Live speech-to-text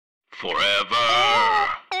Forever.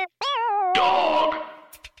 Dog.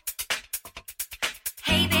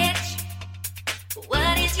 Hey bitch,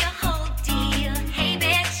 what is your whole deal? Hey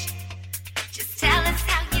bitch, just tell us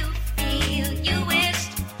how you feel. You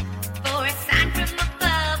wished for a sign from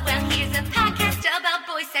above. Well, here's a podcast about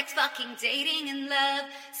boy sex, fucking, dating, and love.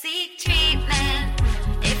 Seek treatment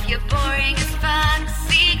if you're boring as fuck.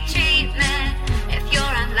 Seek treatment if you're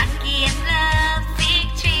unlucky in love. Seek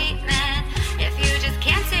treatment if you just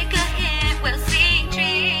can't take a hint. Well, seek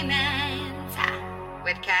treatment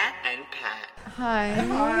with Kat And Pat. Hi.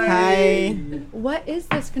 Hi. What is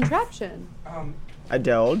this contraption? A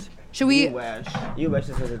dildo. Should we You wish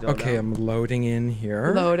this was a dildo. Okay, I'm loading in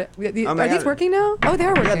here. load? my Are these God. working now? Oh,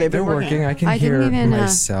 they're working. they've They're been working. I can I hear didn't even,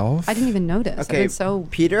 myself. I didn't even notice. I've Okay, been so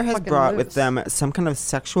Peter has fucking brought loose. with them some kind of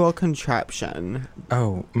sexual contraption.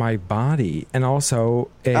 Oh, my body, and also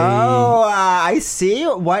a. Oh, I see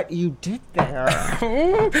what you did there.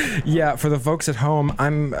 Yeah, for the folks at home,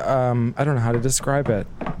 I'm. I don't know how to describe it.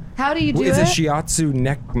 How do you do It's it? a shiatsu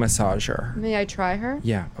neck massager. May I try her?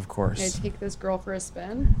 Yeah, of May I course. take this girl for a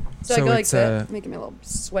spin? So I So go like it's this, making me a little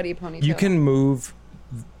sweaty ponytail. You can move.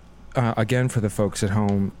 Again, for the folks at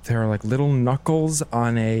home, there are like little knuckles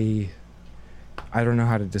on a. I don't know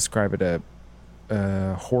how to describe it.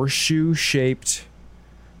 A horseshoe-shaped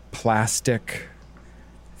plastic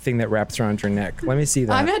thing that wraps around your neck. Let me see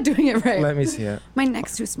that. I'm not doing it right. Let me see it. My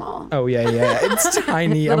neck's too small. Oh yeah, it's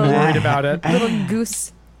tiny. I'm Little- worried about it. Little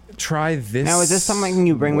goose. Try this. Now, is this something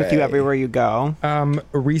you bring with you way. everywhere you go?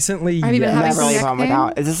 Recently, Have you been yes. having Never some leave neck home pain?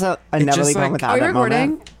 without. Is this a It's never just leave home like- without Are we it recording?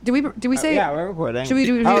 moment? Do we say? Yeah, we're recording. Should we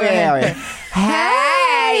do? Oh, yeah. Okay.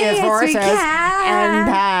 Hey, it's it's Forces Kat. and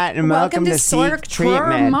Pat, and welcome to Sork Seek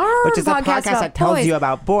Treatment, Tomorrow which is a podcast that tells boys, you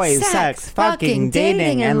about boys, sex, fucking,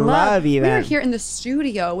 dating, and love. We are Even here in the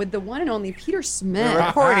studio with the one and only Peter Smith. we're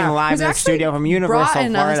recording live who's in the actually studio from Universal, brought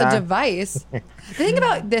in us Florida. a device. The thing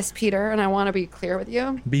about this, Peter, and I want to be clear with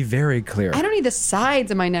you, Be very clear. I don't need the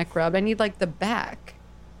sides of my neck rubbed. I need like the back.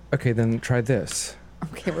 Okay, then try this.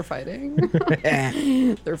 Okay, we're fighting.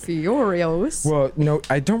 They're furious. Well, no,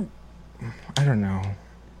 I don't know.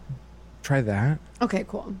 Try that. Okay,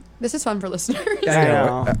 cool. This is fun for listeners. I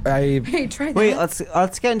know. Hey, try that. Wait,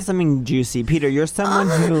 let's get into something juicy. Peter, you're someone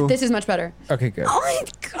who. This is much better. Okay, good. Oh my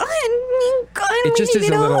god, It just is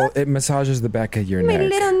a little. It massages the back of your My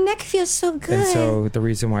neck. little neck feels so good. And so the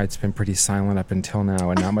reason why it's been pretty silent up until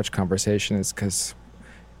now and not much conversation is because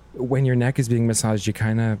when your neck is being massaged, you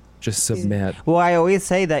kind of just submit. Well, I always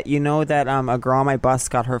say that that a girl on my bus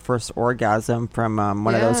got her first orgasm from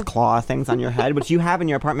one of those Yeah. claw things on your head, which you have in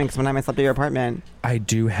your apartment. Because one time I slept at your apartment, I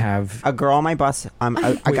do have. a girl on my bus, a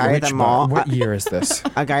Wait, guy at which the mall, What year is this?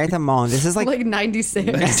 a guy at the mall. This is like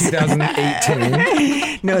 96.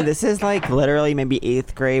 2018. no, this is like literally maybe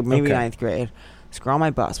 8th grade, maybe Okay. 9th grade. This girl on my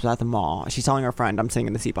bus was at the mall. She's telling her friend, I'm sitting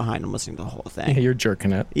in the seat behind him listening to the whole Yeah, thing. you're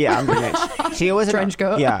jerking it. Yeah, I'm doing it. She was Trench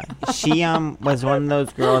coat. Yeah, she was one of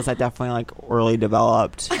those girls that definitely like early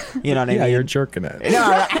developed. You know what I Yeah, mean? you're jerking it. No,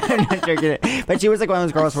 I'm not joking. But she was like one of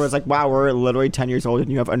those girls where it's like, wow, we're literally 10 years old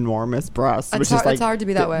and you have enormous breasts. It's which hard- is like, it's hard to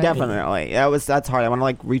be that way. Definitely. That's hard. I want to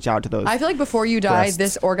like reach out to those. I feel like before you die, Breasts.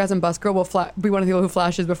 this orgasm bus girl will be one of the people who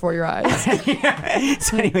flashes before your eyes.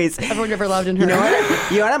 So anyways, Everyone you ever loved in her. you know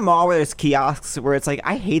what? You're at a mall where there's kiosks where it's like,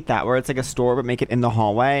 I hate that, where it's like a store but make it in the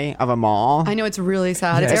hallway of a mall. I know it's really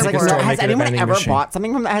sad. Yeah, it's it's like a airport. store has make it a anyone vending ever machine. bought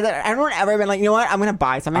something from that? Has anyone ever been like, you know what? I'm going to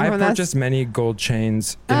buy something I from this? purchased many gold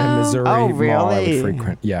chains in a Missouri Oh, mall I really? would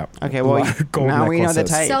frequent. Yeah. Okay, A well, lot of gold now we know the necklaces.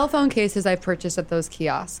 type. Cell phone cases I purchased at those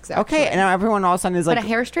kiosks. Actually. Okay, and now everyone all of a sudden is But like, a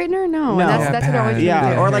hair straightener? No. No. That's Yeah, what I always pad.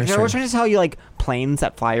 yeah, do. or like they're sure. always trying to tell you like planes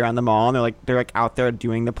that fly around the mall, and they're like out there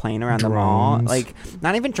doing the plane around the mall, Drones. like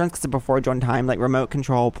not even drones because before drone time, like remote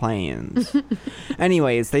control planes.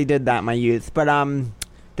 Anyways, they did that in my youth, but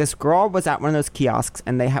this girl was at one of those kiosks,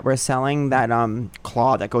 and they were selling that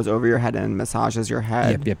claw that goes over your head and massages your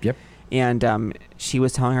head. Yep. And she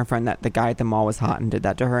was telling her friend that the guy at the mall was hot and did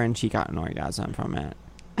that to her, and she got an orgasm from it.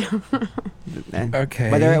 And Okay.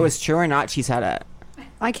 whether it was true or not, she said it.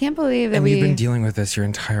 I can't believe that And we. you've been dealing with this your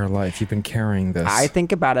entire life. You've been carrying this. I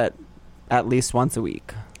think about it at least once a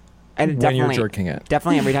week. And when definitely, you're jerking it.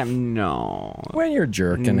 Definitely every time. No. When you're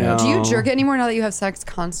jerking No. it. do you jerk it anymore now that you have sex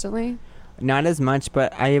constantly? Not as much,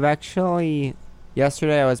 but I've actually...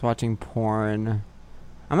 Yesterday I was watching porn.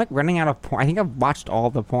 I'm like running out of porn. I think I've watched all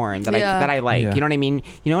the porn that Yeah. I like. Yeah. You know what I mean?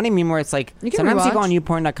 You know what I mean? Where it's like, You can sometimes you go rewatch. on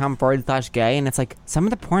youporn.com/gay and it's like, some of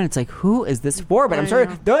the porn, it's like, who is this for? But I'm I sure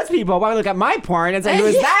know. those people, when we look at my porn, it's like, who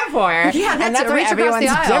is Yeah. that for? Yeah, and that's that's it. why Reach across the everyone's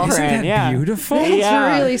aisle. different. Isn't that yeah. beautiful? It's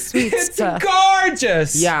Yeah. really sweet It's stuff.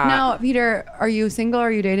 gorgeous. Yeah. Now, Peter, are you single or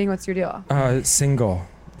are you dating? What's your deal? Single.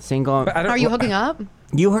 Single. But I don't, Are you hooking up?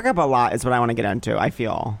 You hook up a lot is what I want to get into, I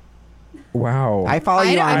feel. Wow. I follow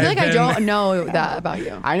you on... I feel like I been- don't know that about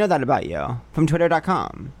you. I know that about you from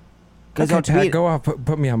twitter.com. Because Okay, you'll Pat, tweet... go off.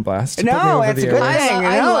 Put me on blast. Put me No, over it's the a good airwaves. thing.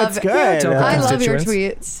 I No, love it's it. good. Tell I love your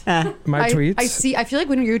constituents. tweets. My tweets. I see. I feel like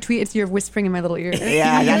when you tweet, it's you're whispering in my little ear.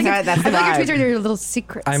 Yeah, that's right. That's I feel like the your tweets vibe. are your little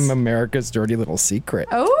secrets. I'm America's dirty little secret.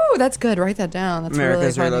 Oh, that's good. Write that down. That's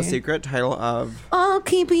America's really Little funny. Secret, title of... I'll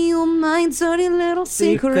keep you my dirty little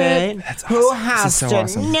secret. That's Who awesome. has This is so to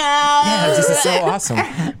awesome. know? Yeah, this is so awesome.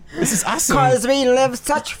 This is awesome. Because we live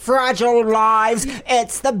such fragile lives,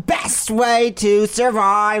 it's the best way to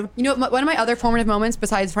survive. You know, one of my other formative moments,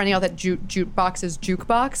 besides finding out that jukebox is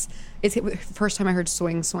jukebox, is the first time I heard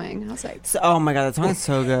swing swing. I was like, So, oh my god, that song is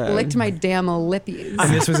so good. licked my damn lippies.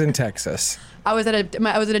 And this was in Texas. I was at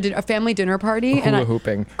a family dinner party, and Hula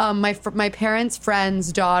hooping. my parents'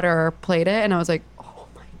 friend's daughter played it, and I was like, oh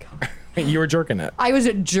my god. You were jerking it. I was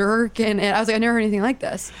jerking it. I was like, I never heard anything like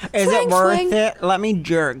this. Is Swing, it worth swing. it? Let me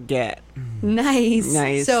jerk it. Nice.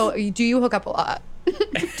 Nice. So, do you hook up a lot?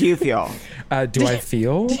 Do you feel? Do I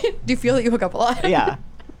feel? Do you feel that you hook up a lot? Yeah.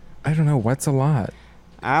 I don't know. What's a lot?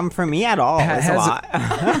 For me at all, Pat it's a has- lot.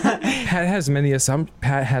 Pat has many assumptions.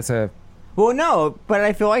 Pat has a Well, no, but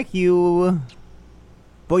I feel like you...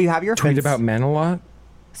 Well, you have your tweet fits about men a lot.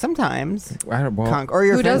 Sometimes. I don't, well, Or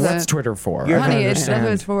your Who fits. doesn't? what's Twitter for? Your I don't Honey, it's that's what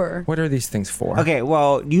understand. it's for. What are these things for? Okay,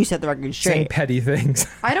 well, you set the record Saying straight. petty things.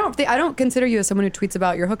 I don't consider you as someone who tweets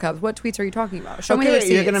about your hookups. What tweets are you talking about? Show me the Okay,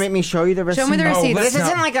 receipts. you're gonna make me show you the receipts. Show me the receipts. But let's this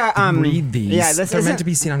isn't not like a read these. Yeah, this They're isn't meant to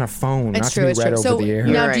be seen on a phone, It's not true. to be It's read true. over So the air.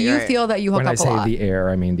 now, Right, do you right. feel that you hook When I up a say lot? the air,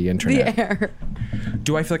 I mean the internet. The air.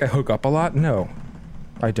 Do I feel like I hook up a lot? No,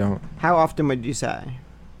 I don't. How often would you say?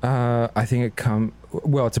 I think it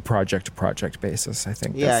well, it's a project-to-project basis. I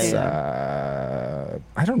think. Yeah, That's,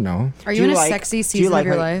 I don't know. Are Do you in you a like- sexy do you season like of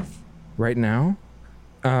your when- life? Right now,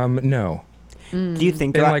 no. Mm. Do you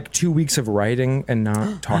think Been that like 2 weeks of writing and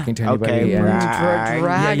not talking to anybody. Okay, and right.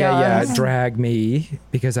 Drag yeah. us. Drag me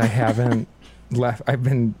because I haven't left. I've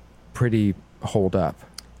been pretty holed up.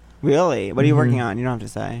 really? What are you Mhm. working on? You don't have to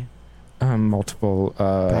say. Multiple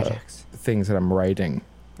Projects. things that I'm writing.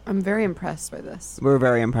 I'm very impressed by this. We're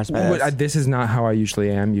very impressed by this. This is not how I usually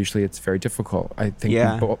am. Usually, it's very difficult. I think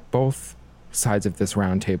Yeah. both sides of this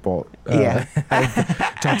round table Yeah.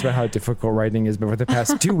 have talked about how difficult writing is. But for the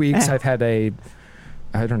past 2 weeks, I've had I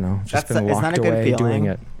don't know, just been isn't that locked a good away feeling? doing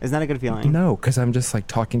it. Isn't that a good feeling? No, because I'm just like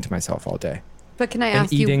talking to myself all day But can I and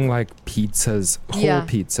ask eating you? like pizzas, whole Yeah.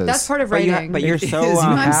 pizzas. That's part of But, writing. you're It so... is, you No,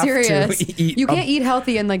 I'm have to serious. eat You a- can't eat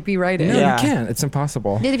healthy and like be writing. No, Yeah. you can't. It's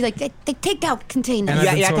impossible. They'd be like, they take out container. And Yeah,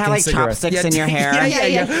 I've been you have to have, smoking like, cigarettes. chopsticks in your hair.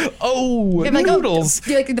 Yeah. Oh, You're like, noodles. Oh,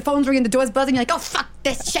 you're like the phone's ringing, the door's buzzing. You're like, oh fuck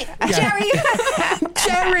this shit, Jerry.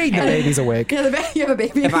 Jerry, the baby's awake. Yeah, you have a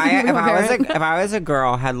baby. If I You have a parent. if I was a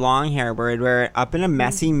girl, had long hair, would wear it up in a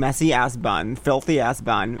messy ass bun, filthy ass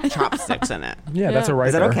bun, chopsticks in it. Yeah, that's a Yeah. writer.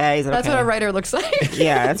 Is that okay? Is that That's okay? what a writer looks like.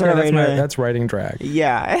 Yeah, that's what Yeah, a writer. that's writing drag.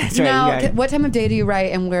 Yeah, that's right. Now, yeah. what time of day do you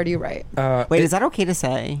write and where do you write? Wait, is that okay to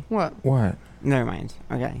say? What? What? Never mind.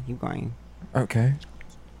 Okay, keep going. Okay.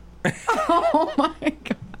 Oh my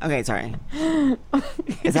god. Okay, sorry.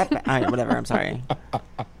 Is that all right, whatever? I'm sorry.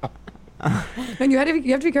 And you have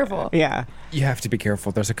to be careful. Yeah. You have to be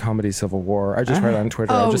careful. There's a comedy civil war. I just read on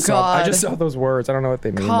Twitter. Oh, I just God. saw those words. I don't know what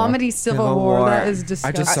they mean. though. Comedy Civil Civil War. War. That is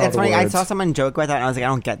disgusting. just saw It's the funny. I words. saw someone joke about that, and I was like, I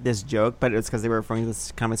don't get this joke, but it's because they were referring to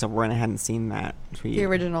this comedy Civil War, and I hadn't seen that tweet. the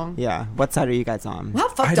original. Yeah. What side are you guys on? How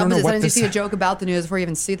I fucked don't up know is it what sometimes you this- see a joke about the news before you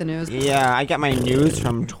even see the news? Yeah, I get my news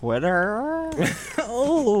from Twitter.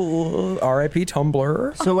 Oh, R.I.P.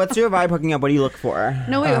 Tumblr. So what's your vibe hooking up? What do you look for?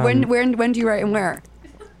 No, wait. when do you write and where?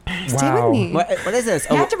 Stay Wow. with me. What is this?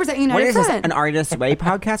 You have to present United What is this? Front. An Artist Way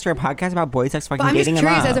podcast or a podcast about boy sex fucking But I'm just dating and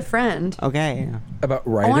curious love? as a friend. Okay. About I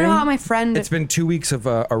writing. want to know how my friend. It's been 2 weeks of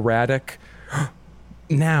erratic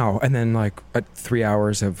now, and then like 3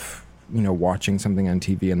 hours of watching something on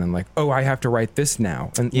TV, and then like, oh, I have to write this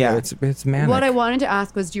now, and Yeah. it's manic. What I wanted to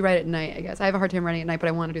ask was, do you write at night? I guess I have a hard time writing at night, but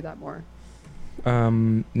I want to do that more.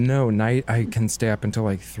 No, night I can stay up until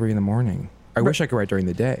like 3 a.m. I wish I could write during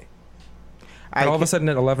the day. But all of a sudden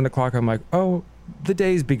at 11 o'clock, I'm like, oh, the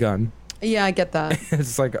day's begun. Yeah, I get that.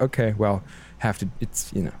 It's like, okay, well,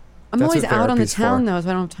 it's I'm that's always what out on the therapy's town for. though, so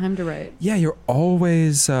I don't have time to write. Yeah, you're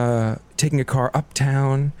always taking a car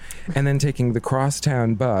uptown and then taking the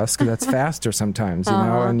crosstown bus because that's faster sometimes,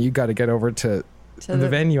 Uh-huh. and you got to get over to To the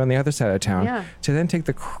venue on the other side of town Yeah. to then take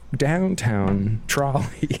the downtown trolley.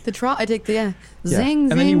 I take the Yeah.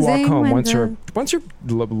 zing, and then you zing, walk zing home with once the-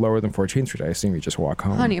 you're lower than 14th Street. I assume you just walk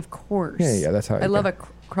home. Honey, of course. Yeah, that's how I I love go. a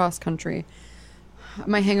cross country.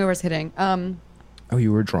 My hangover's hitting. Oh,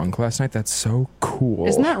 you were drunk last night? That's so cool.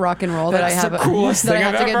 Isn't that rock and roll that That's I have the coolest that I thing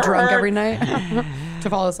have I've to get ever drunk heard. every night to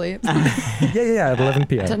fall asleep Yeah, at 11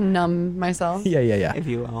 p.m. to numb myself. Yeah. If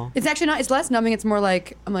you will. It's actually not. It's less numbing. It's more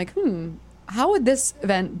like I'm like, how would this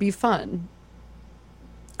event be fun?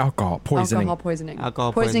 Alcohol poisoning. Alcohol poisoning.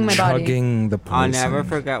 Alcohol poisoning my body. Chugging the poison. I'll never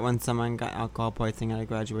forget when someone got alcohol poisoning at a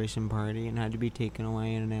graduation party and had to be taken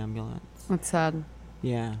away in an ambulance. That's sad.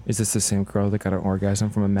 Yeah. Is this the same girl that got an orgasm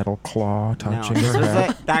from a metal claw No, touching this her was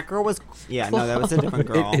head? that girl was. Yeah, no, that was a different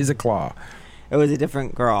girl. It is a claw. It was a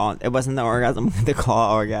different girl. It wasn't the orgasm, the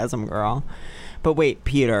claw orgasm girl. But wait,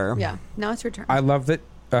 Peter. Yeah. Now it's your turn. I love that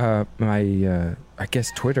I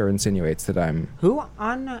guess Twitter insinuates that I'm... Who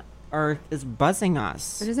on earth is buzzing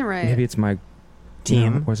us? it isn't right. Maybe it's my...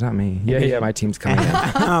 Team? No, it was not me. Yeah, my team's coming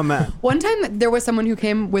in. One time there was someone who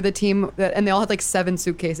came with a team and they all had like 7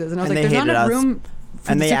 suitcases, and I was And like, they "There's not hated enough us. room."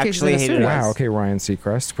 For And the they suitcases actually in a hated suitcase. us. Wow, okay, Ryan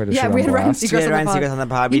Seacrest. Put a Yeah, shit we on had Ryan blast. Seacrest. We had on the Ryan pod. Seacrest on the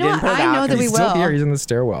pod. We You know didn't put what? it I out know that 'cause we He's still will. here. He's in the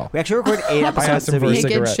stairwell. We actually record 8 asked episodes him a for a week.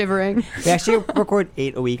 Naked, cigarette. shivering. We actually record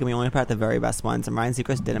 8 a week, and we only put out the very best ones. And Ryan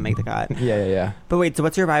Seacrest didn't make the cut. Yeah. But wait, so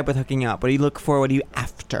what's your vibe with hooking up? What do you look for? What are you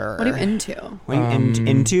after? What are you into? What are you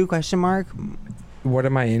into? Question mark. What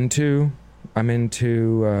am I into? I'm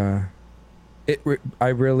into... I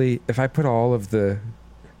really... If I put all of the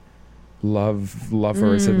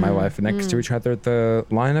lovers in my life next to each other, the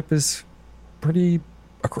lineup is pretty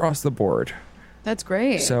across the board. That's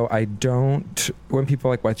great. So I don't... When people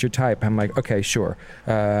are like, what's your type? I'm like, okay, sure.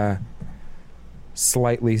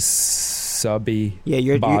 Slightly subby Yeah,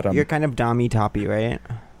 you're bottom. you're kind of dommy toppy, right?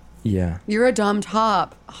 Yeah. You're a dumb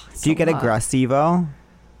top. Oh, Do you get aggressivo?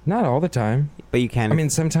 Not all the time. But you can. I mean,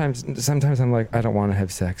 sometimes I'm like, I don't want to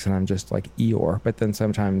have sex, and I'm just like Eeyore. But then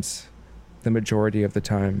sometimes, the majority of the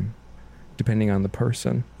time, depending on the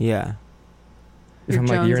person, yeah, if You're I'm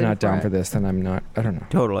like, you're jonesing not down for for it. this, then I'm not. I don't know.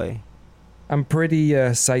 totally. I'm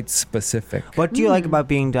pretty site specific. What do you like about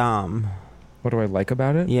being dom? What do I like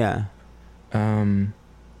about it? Yeah.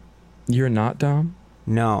 You're not Dom?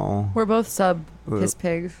 No. We're both sub Ooh. his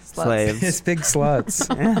pig sluts. Slaves. It's big sluts.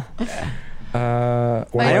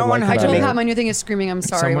 What I do don't want like I her to about told make- it? Pat my new thing is screaming I'm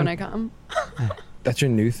sorry when I come. That's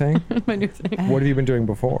your new thing? My new thing. What have you been doing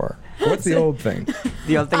before? What's the old thing?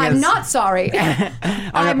 The other thing I'm is, not sorry.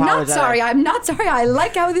 I'm not Unapologetic. sorry. I'm not sorry. I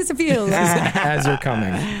like how this feels. As you're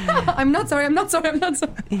coming. I'm not sorry. I'm not sorry. I'm not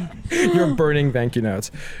sorry. You're burning thank you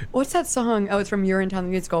notes. What's that song? Oh, it's from Urinetown the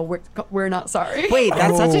musical. We're not sorry. Wait,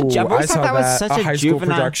 that's such a jump. I I always saw thought that was such a a high school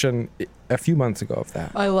juvenile. production a few months ago of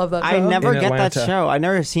that. I love that. I show. never In get that Atlanta. show. I've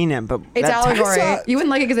never seen it, but It's that's- allegory. You wouldn't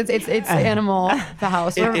like it because it's Animal, the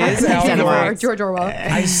house. It Remember? is It's allegory. George Orwell.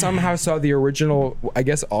 I somehow saw the original, I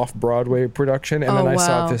guess, off-Broadway production, and Oh, then I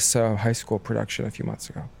saw wow. this high school production a few months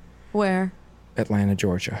ago. Where? Atlanta,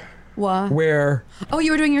 Georgia. What? Where, Oh,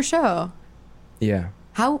 you were doing your show. yeah,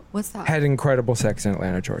 How? What's that? had incredible sex in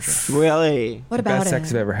Atlanta, Georgia. Really. What about Best it? sex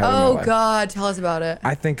I've ever had in my Oh life. God, tell us about it.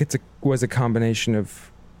 I think was a combination of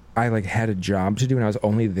I like had a job to do and I was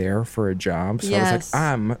only there for a job. So Yes.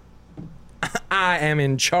 I was like, I am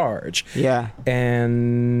in charge. Yeah.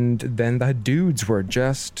 And then the dudes were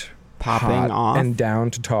just Popping hot off. and down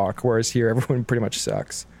to talk, whereas here everyone pretty much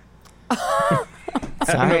sucks. I don't know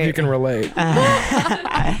if Sorry. you can relate.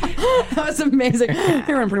 That was amazing.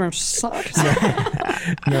 Everyone pretty much sucks.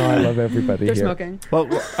 No, I love everybody They're here. smoking. Well,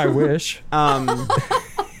 I wish.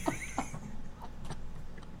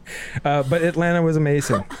 But Atlanta was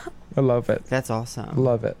amazing. I love it. that's awesome.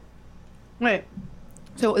 Love it. Wait.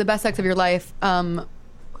 So the best sex of your life.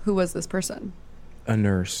 Who was this person? A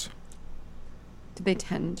nurse. Did they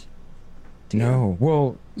tend? to you? No.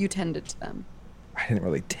 Well, You tended to them. I didn't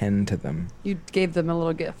really tend to them. You gave them a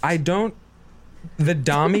little gift. I don't. The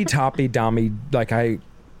dommy toppy dommy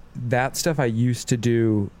that stuff I used to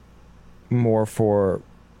do more for.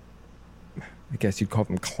 I guess you'd call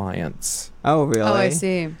them clients. Oh, really? Oh, I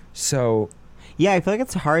see. So Yeah, I feel like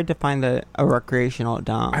it's hard to find a recreational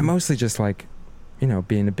dom. I mostly just like,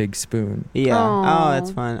 being a big spoon. Yeah. Aw. Oh,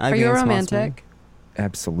 that's fun. Are you a romantic?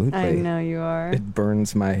 Absolutely. I know you are. It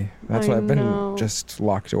burns my. That's I why I've been know. just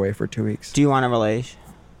locked away for 2 weeks. Do you want a relation?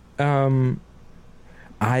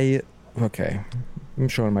 Okay. I'm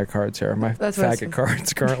showing my cards here. My That's what I faggot said.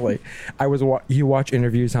 cards currently. I was you watch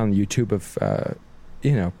interviews on YouTube of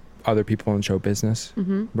other people in show business,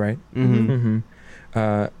 right?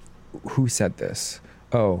 Mm-hmm. Who said this?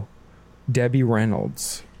 Oh, Debbie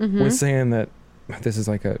Reynolds Mm-hmm. was saying that this is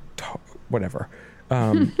like whatever.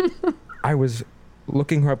 I was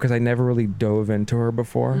looking her up because I never really dove into her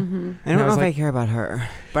before. I And don't I know was if I like, care about her,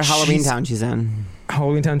 but Halloween she's- Town she's in.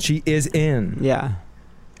 Halloween Town, she is in. Yeah.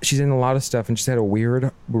 She's in a lot of stuff, and she's had a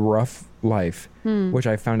weird, rough life, which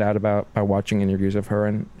I found out about by watching interviews of her.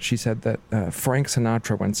 And she said that Frank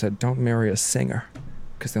Sinatra once said, "Don't marry a singer,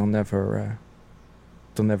 because they'll never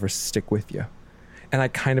stick with you." And I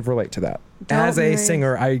kind of relate to that. Don't As a marry-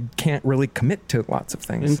 singer, I can't really commit to lots of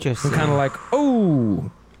things. Interesting. I'm kind of like, oh,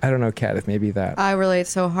 I don't know, Kat, if maybe that. I relate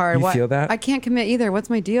so hard. You feel that? I can't commit either. What's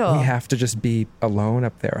my deal? We have to just be alone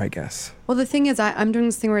up there, I guess. Well, the thing is, I'm doing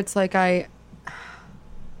this thing where it's like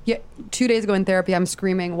 2 days ago in therapy, I'm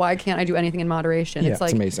screaming, why can't I do anything in moderation? Yeah, it's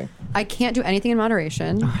like, it's amazing. I can't do anything in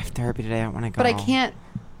moderation, Oh, I have therapy today. I want to go. but I can't.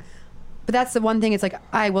 But that's the one thing. It's like,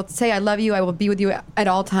 I will say I love you. I will be with you at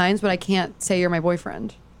all times, but I can't say you're my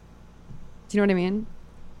boyfriend. Do you know what I mean?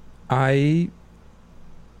 I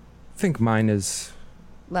think mine is,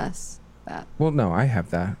 Less that. well, no, I have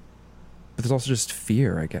that. But there's also just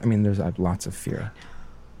fear, I guess. I mean, I have lots of fear,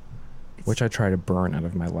 which I try to burn out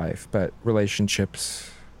of my life. But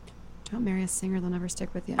relationships, Don't marry a singer. They'll never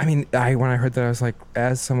stick with you. I mean, when I heard that, I was like,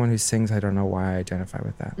 as someone who sings, I don't know why I identify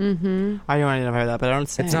with that. Mm-hmm. I don't identify with that, but I don't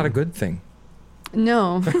sing. It's not a good thing.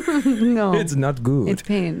 No. No. It's not good. It's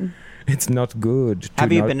pain. It's not good. to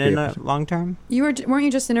Have you not been be in able a to- long term? Weren't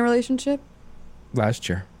you just in a relationship? last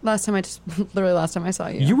year? Last time literally last time I saw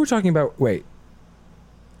you. You were talking about, wait.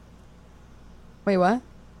 Wait, what?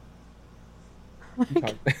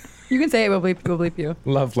 You can say it. We'll bleep you.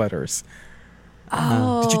 Love letters.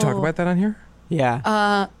 Oh. Did you talk about that on here?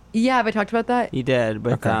 Yeah, Yeah, have I talked about that? you did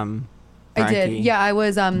with Okay. I did. Frankie. Yeah, I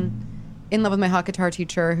was in love with my hot guitar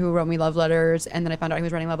teacher who wrote me love letters, and then I found out he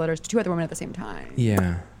was writing love letters to 2 other women at the same time.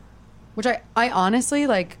 Yeah. Which I honestly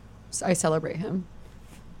like. I celebrate him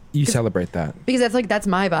You celebrate that. because that's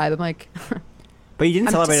my vibe. I'm like, But you didn't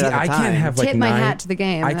I'm celebrate it just- at the I time. can't have like tip my 9. hat to the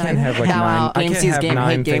game. I and can't then have like bow 9. out. I Game can't sees have game, 9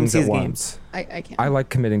 hate game things at sees game. once. I can't. I like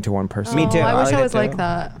committing to one person. Me Oh, too. I I wish like I it was too. like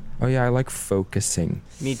that. Oh yeah, I like focusing.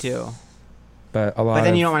 Me too. But a lot But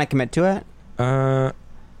then of, you don't want to commit to it. no,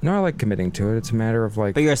 I like committing to it. It's a matter of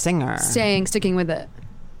like But you're a singer. Sticking with it.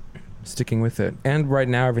 sticking with it. And right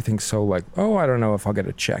now everything's so like, oh, I don't know if I'll get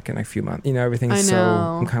a check in a few months. You know, everything's I so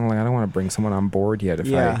know. I'm kind of like I don't want to bring someone on board yet if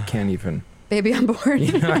Yeah. I can't even. Baby on board.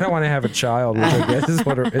 You know, I don't want to have a child, which I guess is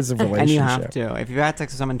what is a relationship. And you have to. If you've had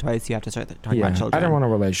sex with someone twice, you have to start talking Yeah, about children. I don't want a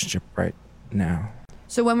relationship right now.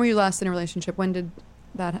 So when were you last in a relationship? When did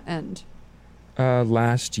that end?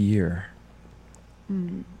 Last year,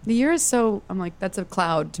 The year is so. I'm like, that's a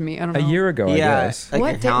cloud to me. I don't know. a year ago, I Yeah. guess. Like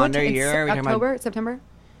your day- calendar it's year? Are we talking about- October, September.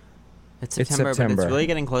 It's It's September, but September. it's really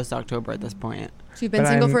getting close to October at this point. So you've been But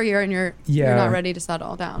single I'm- for a year and you're Yeah. not ready to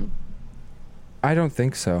settle down. I don't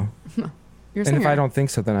think so. You're a And singer. if I don't think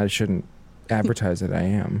so, then I shouldn't advertise that I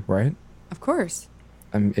am, right? Of course.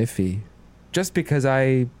 I'm iffy. Just because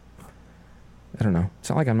I don't know. It's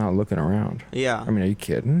not like I'm not looking around. Yeah. I mean, are you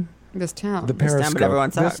kidding? This town. The This town, but Periscope. everyone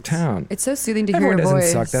This sucks. town. It's so soothing to Everyone hear your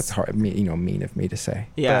doesn't voice. suck. That's hard. Mean of me to say.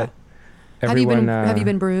 Yeah. But Have you everyone, been? Have you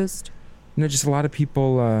been bruised? You know, just a lot of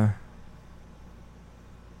people.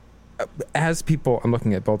 As people, I'm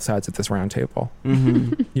looking at both sides of this round table.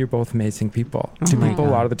 Mm-hmm. You're both amazing people. Oh To my people, a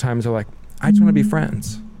God. lot of the times are like, I just want to be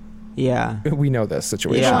friends. Yeah. We know this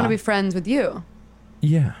situation. People Yeah. want to be friends with you.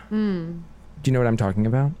 Yeah. Mm. Do you know what I'm talking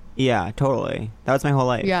about? Yeah, totally. That was my whole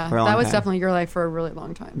life. Yeah, for a that long was time. definitely your life for a really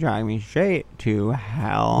long time. Drag me straight to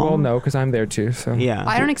hell. Well, no, because I'm there too. So Yeah.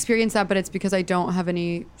 I don't experience that, but it's because I don't have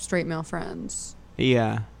any straight male friends.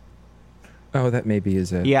 Yeah. Oh, that maybe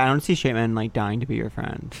is it. Yeah, I don't see straight men like dying to be your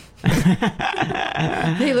friend.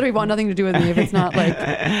 They literally want nothing to do with me if it's not like,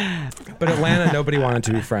 But Atlanta, nobody wanted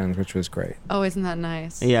to be friends, which was great. oh, isn't that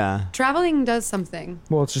nice? Yeah. Traveling does something.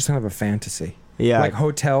 Well, it's just kind of a fantasy. Yeah. Like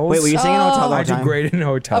hotels. Wait, were you saying in a hotel all I the do time? great in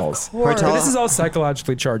hotels. Of course. But this is all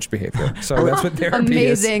psychologically charged behavior. So that's what therapy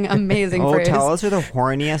Amazing, amazing phrase. Hotels are the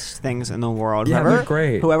horniest things in the world. Yeah, Whoever, they're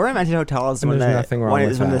great. Whoever invented hotels is And one of there's the, nothing wrong one,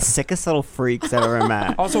 with is one of the that. sickest little freaks I've ever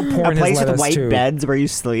met. is. Also, A porn has place led with us white to beds where you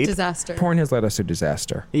sleep. Disaster. porn has led us to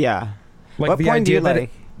disaster. Yeah. Like what the porn do you idea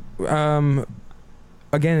that like?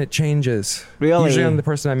 again, it changes. Really? Usually, I'm the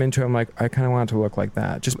person I'm into. I'm like, I kind of want it to look like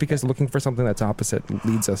that, just because looking for something that's opposite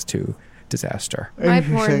leads us to disaster. My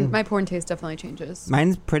porn taste definitely changes.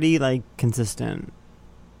 Mine's pretty like consistent.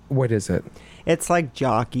 What is it? It's like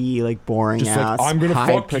jockey, like boring Just like, ass. I'm gonna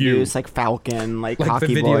high fuck produce, you. like Falcon, like Like hockey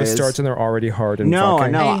the video boys. starts and they're already hard and no,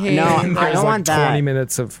 fucking. no, I hate no, it. And I there's don't like want that. 20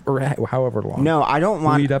 minutes of, or however long. No, I don't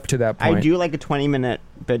want. lead up to that point. I do like a 20-minute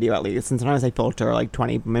video at least, and sometimes I filter like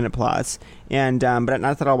 20-minute plus. And but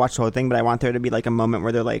not that I'll watch the whole thing, but I want there to be like a moment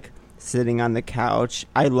where they're like sitting on the couch.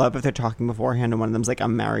 I love if they're talking beforehand and one of them's like,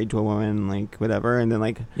 I'm married to a woman, like whatever, and then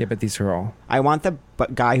like Yeah, but these are all. I want the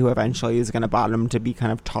guy who eventually is gonna bottom to be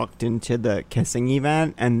kind of talked into the kissing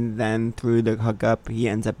event, and then through the hookup he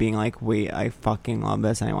ends up being like, wait, I fucking love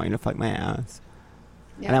this and I want you to fuck my ass.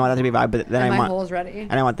 Yeah. And I want that to be vibe, but then and I my want hole's ready.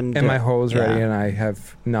 and I want them to And my hole's ready, yeah. and I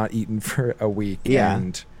have not eaten for a week. Yeah.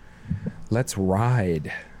 And let's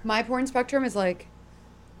ride. My porn spectrum is like,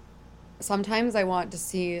 sometimes I want to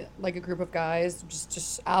see like a group of guys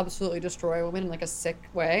just absolutely destroy a woman in like a sick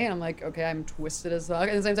way, and I'm like, okay, I'm twisted as fuck.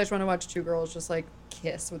 And sometimes I just want to watch two girls just like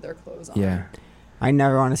kiss with their clothes on. Yeah. I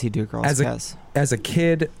never want to see two girls kiss. As a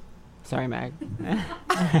kid, Sorry, Meg.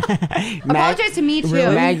 Apologize to me too.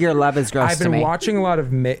 Really? Meg, your love is gross I've to been me. watching a lot of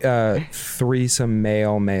threesome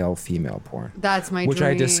male, female porn, That's my which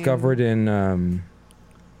dream. I discovered in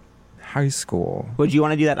high school. Would you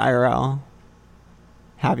want to do that IRL?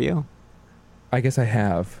 Have you? I guess I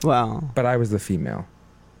have, Well, but I was the female.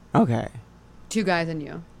 okay. Two guys and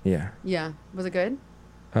you. Yeah. Yeah. Was it good?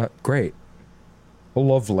 Great.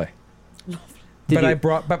 Lovely. Did you-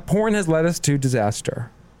 But porn has led us to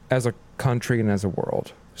disaster as a country and as a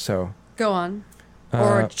world. So Go on.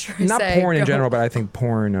 Or not say, porn in go. general, but I think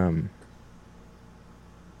porn.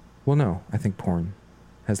 Well, no, I think porn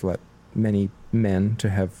has led many men to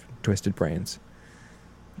have twisted brains,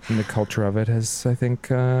 and the culture of it has, I think,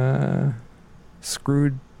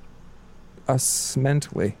 screwed us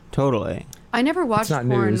mentally. Totally. I never watched not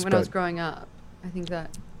porn news, when I was but- growing up. I think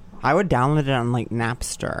that I would download it on like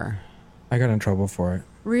Napster. I got in trouble for it.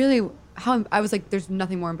 really how I was like, there's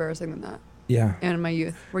nothing more embarrassing than that. Yeah. And in my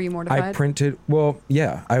youth, were you mortified? I printed. Well,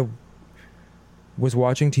 yeah. I was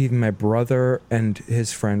watching TV. My brother and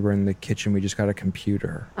his friend were in the kitchen. We just got a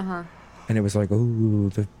computer, Uh-huh. and it was like, ooh,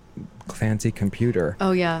 the fancy computer.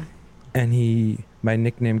 Oh yeah. And my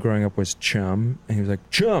nickname growing up was Chum, and he was like,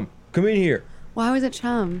 Chum, come in here. Why was it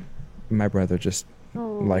chum? My brother just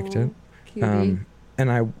liked it. Cutie.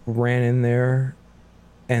 And I ran in there,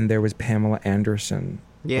 and there was Pamela Anderson,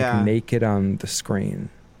 Yeah. like, naked on the screen,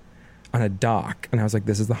 on a dock, and I was like,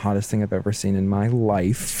 "This is the hottest thing I've ever seen in my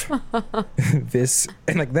life."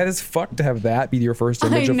 That is fucked to have that be your first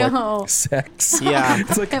image of know. like sex. Yeah.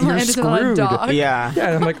 It's like Pamela you're Anderson on a screwed. dock. Yeah. Yeah,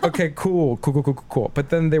 and I'm like, okay, cool. But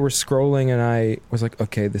then they were scrolling, and I was like,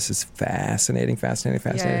 okay, this is fascinating.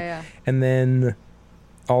 Yeah. And then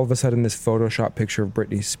all of a sudden, this Photoshop picture of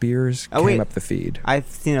Britney Spears Oh, came wait. up the feed. I've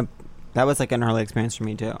seen that was like an early experience for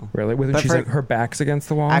me too. Really? When But she's for- like, her back's against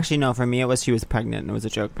the wall? Actually, no. For me, she was pregnant. And it was a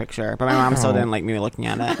joke picture, but my mom still Oh. didn't like me looking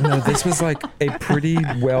at it. No, this was like a pretty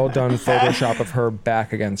well done Photoshop of her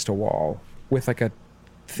back against a wall with like a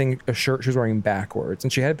shirt she was wearing backwards.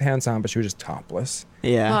 And she had pants on, but she was just topless.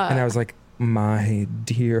 Yeah. What? And I was like, my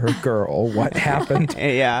dear girl, what happened?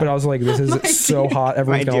 Yeah. But I was like, this is so hot.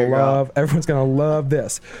 Everyone's My gonna dear girl. everyone's gonna love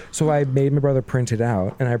this. So I made my brother print it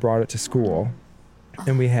out, and I brought it to school,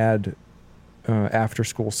 and we had after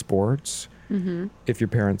school sports. Mm-hmm. If your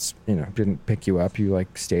parents, didn't pick you up, you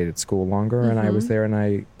like stayed at school longer. And I was there, and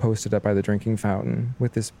I posted up by the drinking fountain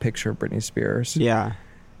with this picture of Britney Spears. Yeah.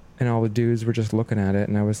 And all the dudes were just looking at it,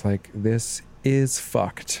 and I was like, this is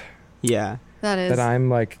fucked. Yeah. That is. That I'm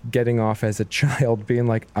like getting off as a child, being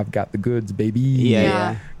like, I've got the goods, baby. Yeah.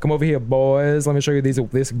 Yeah. Come over here, boys. Let me show you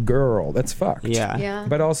this girl. That's fucked. Yeah. Yeah.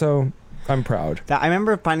 But also, I'm proud. I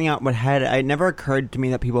remember finding out it never occurred to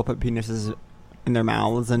me that people put penises in their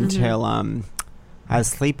mouths until a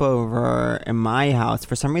sleepover in my house.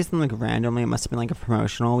 For some reason, like randomly, it must have been like a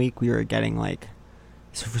promotional week. We were getting like,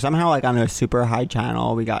 somehow like on a super high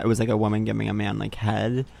channel, it was like a woman giving a man like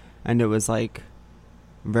head, and it was like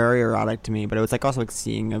very erotic to me. But it was like also like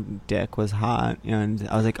seeing a dick was hot, and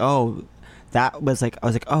I was like, oh. That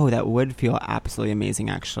would feel absolutely amazing.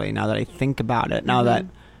 Actually, now that I think about it, now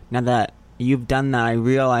that you've done that, I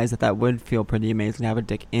realize that would feel pretty amazing to have a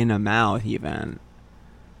dick in a mouth, even.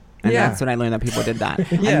 And Yeah. that's when I learned that people did that.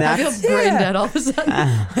 Yeah. And I that's, feel brain dead all of a sudden.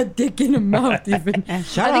 A dick in a mouth, even.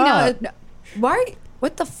 Shut I up. think no. Why?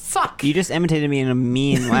 What the fuck? You just imitated me in a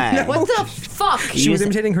mean way. What the fuck? She was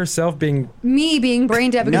imitating herself being Me being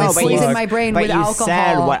brain dead because No, I but you- poisoned my brain but with you alcohol.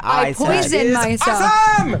 said what I said. poisoned is myself.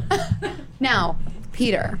 awesome. Now,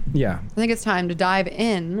 Peter, Yeah, I think it's time to dive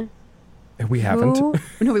in. we haven't.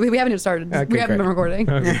 No, we haven't even started. Okay, we haven't been great. recording.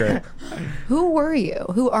 Okay, great. Who were you?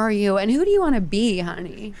 Who are you? And who do you want to be,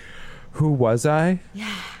 honey? Who was I?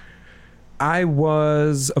 Yeah. I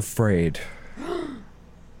was afraid.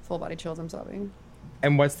 Full body chills. I'm sobbing.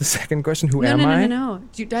 And what's the second question? Who No, am no, no, I? no, no.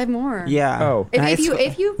 Do dive more. Yeah. Oh. In high If you school-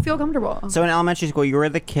 if you feel comfortable. So in elementary school, you were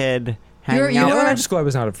the kid hanging You out. were- Elementary school, I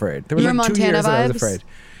was not afraid. There was You're like 2 Montana years that I was vibes? afraid.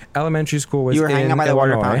 elementary school was You were hanging in out by the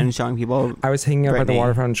water Illinois. fountain showing people. I was hanging out by the Britney.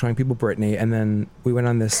 water fountain showing people Britney, and then we went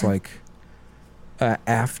on this like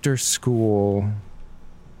after school.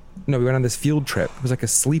 No, we went on this field trip. It was like a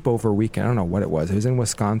sleepover weekend. I don't know what it was. It was in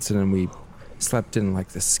Wisconsin, and we slept in like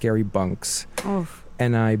the scary bunks. Oh,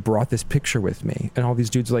 And I brought this picture with me, and all these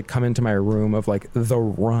dudes like come into my room of like the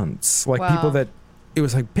runts, like Wow. people that it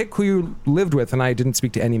was like pick who you lived with, and I didn't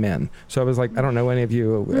speak to any men, so I was like, I don't know any of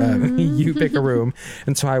you. You pick a room,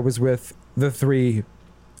 and so I was with the 3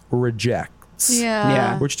 rejects.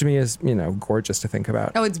 yeah. Which to me is, gorgeous to think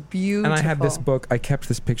about. Oh, it's beautiful. And I had this book. I kept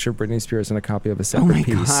this picture of Britney Spears and a copy of a Oh separate my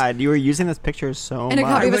piece. god, you were using this picture so And a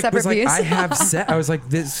much. copy of a was separate like, piece. I have I was like,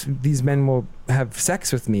 these men will have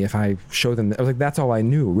sex with me if I show them. I was like, that's all I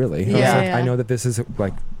knew, really. I was Yeah. like, Yeah. I know that this is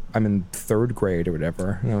like, I'm in 3rd grade or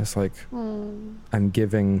whatever. And I was like, I'm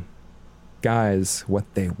giving guys what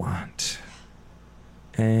they want.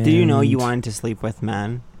 And Do you know you wanted to sleep with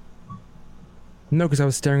men? No, because I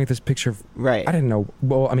was staring at this picture of, Right. I didn't know.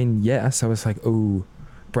 Well, I mean, yes. I was like, ooh,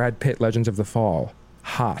 Brad Pitt, Legends of the Fall.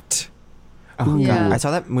 Hot. Oh Yeah. god, I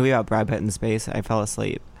saw that movie about Brad Pitt in space. I fell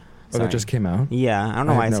asleep. Oh, that just came out? Yeah, I don't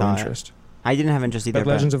know why I have no saw interest. it. I didn't have interest either. But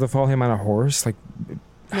Legends of the Fall, him on a horse, like,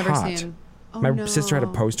 Never hot. seen. Oh, My no. sister had a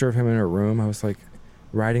poster of him in her room. I was like,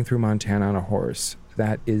 riding through Montana on a horse.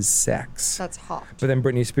 That is sex. That's hot. But then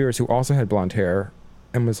Britney Spears, who also had blonde hair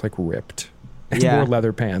and was like ripped and Yeah. wore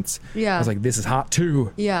leather pants. Yeah. I was like, this is hot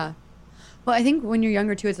too. Yeah. Well, I think when you're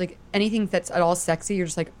younger too, it's like anything that's at all sexy, you're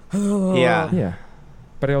just like, oh. Yeah. Yeah.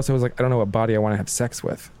 But I also was like, I don't know what body I want to have sex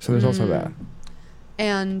with. So there's also that.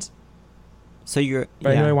 And So you're.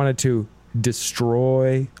 But I knew I wanted to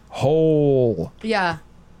destroy whole. yeah,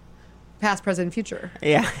 past, present, future.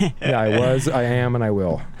 Yeah. Yeah, I was, I am, and I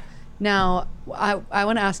will. Now, I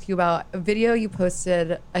want to ask you about a video you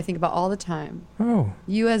posted, I think about all the time. Oh.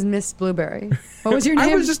 You as Miss Blueberry. What was your name?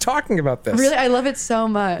 I was just talking about this. Really? I love it so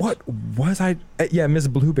much. What was I? Yeah, Miss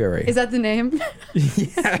Blueberry. Is that the name?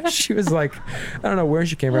 Yeah, she was like, I don't know where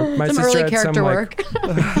she came from. My Some sister early had character some, work.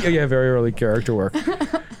 yeah, very early character work.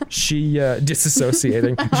 She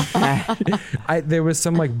disassociating. There was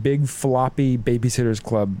some like big floppy Babysitters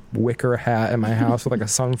Club wicker hat in my house with like a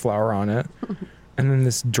sunflower on it, and then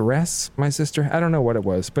this dress my sister. I don't know what it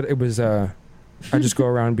was, but it was. I just go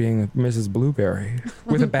around being Mrs. Blueberry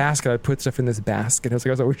with a basket. I'd put stuff in this basket. I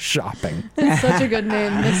was always shopping. It's such a good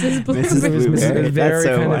name, Mrs. Blueberry. Mrs. It was Blueberry. very That's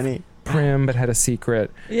so kind of funny. prim, but had a secret.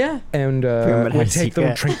 Yeah. And Prim, but had would a take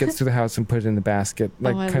little secret. trinkets to the house and put it in the basket,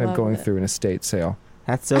 like I kind of love going it. through an estate sale.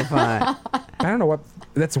 That's so fun. I don't know what.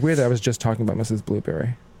 That's weird. That I was just talking about Mrs.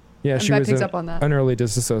 Blueberry. Yeah, she I was picked up on that. an early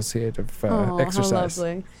disassociative Oh, exercise how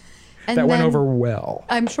lovely. And that went then- over well.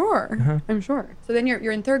 I'm sure. Uh-huh. I'm sure. So then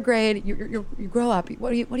you're in 3rd grade. You grow up.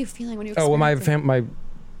 What are you feeling? What are you? Oh well, experiencing?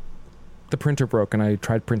 the printer broke, and I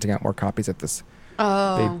tried printing out more copies at this.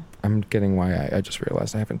 Oh. I'm getting why I just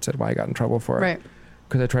realized I haven't said why I got in trouble for it. Right.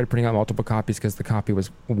 Because I tried printing out multiple copies because the copy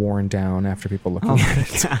was worn down after people looking Oh at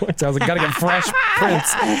it. So I was like, gotta get fresh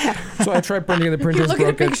prints. So I tried printing it. The You printer's look at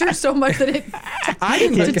a broken. picture so much that it I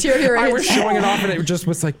didn't look at- deteriorates. I was showing it off, and it just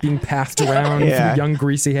was like being passed around Yeah. through young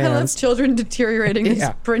greasy I love hands. children deteriorating this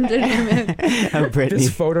Yeah. printed image. Oh, Britney. This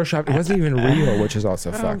Photoshop, it wasn't even real, which is also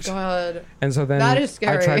Oh fucked. God. And so then That is I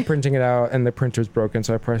scary. tried printing it out, and the printer's broken.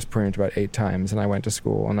 So I pressed print about 8 times, and I went to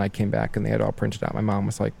school, and I came back, and they had all printed out. My mom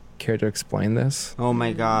was like, "Care to explain this?" Oh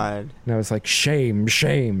my god. And I was like, "Shame,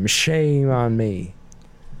 shame, shame on me."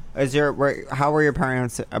 How were your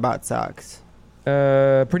parents about sex?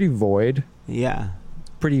 Pretty void, Yeah.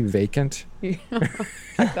 pretty vacant.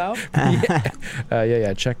 So?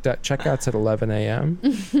 Yeah. Checkouts at 11 a.m.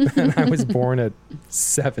 and I was born at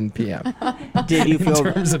 7 p.m. Did you in feel?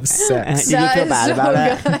 terms of sex. Did you That feel is bad so about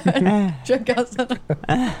it? Check out some.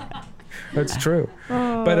 That's true.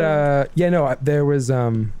 Oh. But there was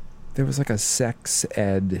like a sex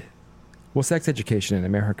ed. Well, sex education in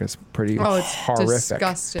America is pretty Oh, it's horrific.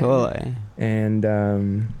 disgusting. Totally. And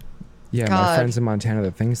my God. friends in Montana,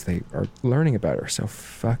 the things they are learning about are so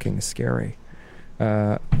fucking scary.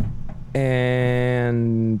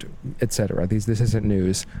 And etc. This isn't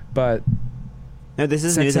news, but No, this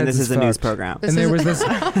is Sex news, and ed this is is a news fucked. program. This and there is- was this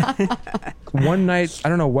one night, I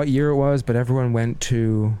don't know what year it was, but everyone went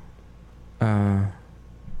to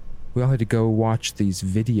we all had to go watch these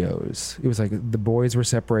videos. It was like the boys were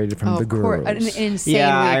separated from Oh, the of course. girls. An insane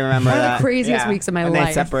Yeah, week. I remember One that. of the craziest Yeah. weeks of my And life.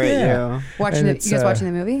 they separate Yeah. you. Watching And the, it's, you guys watching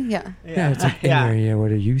the movie? Yeah. Yeah, it's like, Yeah. yeah,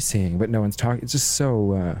 what are you seeing? But no one's talking. It's just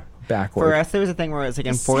so backward. For us, there was a thing where it's like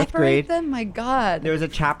in fourth Separate grade. them? My God. There was a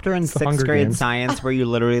chapter in the sixth Hunger grade Games. science where you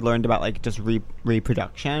literally learned about like just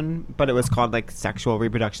reproduction, but it was called like sexual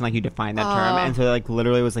reproduction, like you define that term. And so like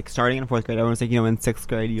literally it was like starting in fourth grade, everyone was like, in sixth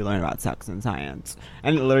grade you learn about sex and science.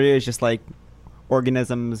 And it literally is just like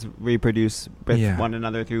organisms reproduce with Yeah. one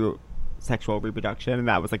another through sexual reproduction, and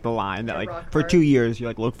that was like the line that Yeah, like rock for hard. 2 years you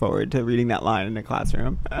like look forward to reading that line in a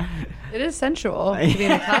classroom. It is sensual to be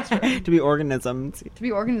in a classroom. To be organisms. To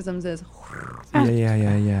be organisms is.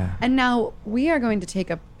 Yeah. And now we are going to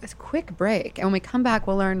take a quick break. And when we come back,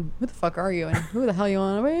 we'll learn who the fuck are you and who the hell you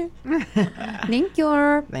want to be. Thank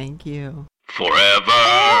you. Thank you.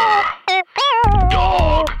 Forever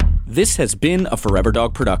Dog. This has been a Forever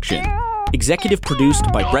Dog production. Executive produced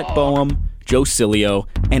by Brett Boehm, Joe Cilio,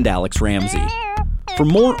 and Alex Ramsey. For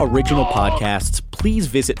more original podcasts, please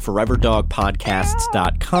visit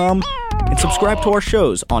foreverdogpodcasts.com and subscribe to our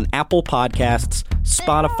shows on Apple Podcasts,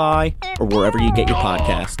 Spotify, or wherever you get your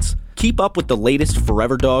podcasts. Keep up with the latest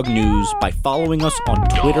Forever Dog news by following us on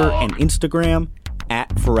Twitter and Instagram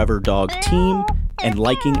 @ForeverDogTeam and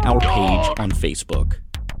liking our page on Facebook.